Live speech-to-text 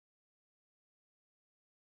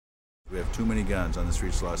We have too many guns on the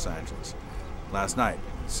streets of Los Angeles. Last night,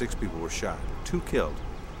 6 people were shot, 2 killed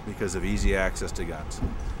because of easy access to guns.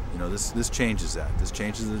 You know, this changes that. This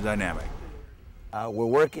changes the dynamic. We're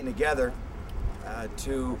working together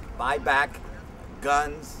to buy back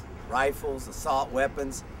guns, rifles, assault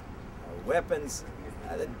weapons, weapons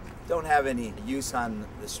that don't have any use on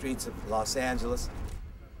the streets of Los Angeles.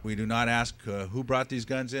 We do not ask who brought these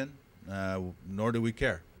guns in, nor do we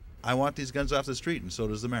care. I want these guns off the street, and so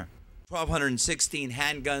does the mayor. 1,216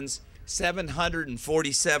 handguns,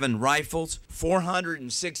 747 rifles,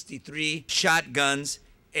 463 shotguns,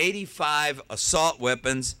 85 assault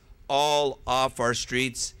weapons, all off our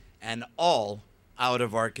streets and all out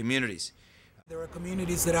of our communities. There are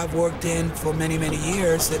communities that I've worked in for many, many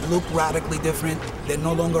years that look radically different. They're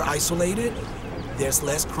no longer isolated. There's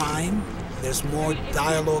less crime. There's more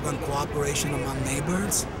dialogue and cooperation among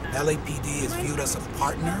neighbors. LAPD is viewed as a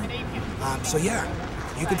partner. So yeah,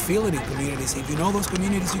 you can feel it in communities. If you know those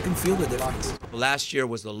communities, you can feel the difference. Last year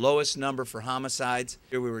was the lowest number for homicides.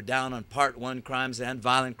 Here we were down on Part 1 crimes and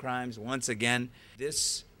violent crimes once again.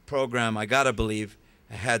 This program, I gotta believe,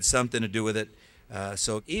 had something to do with it.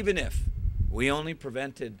 So even if we only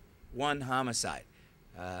prevented 1 homicide,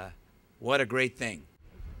 what a great thing.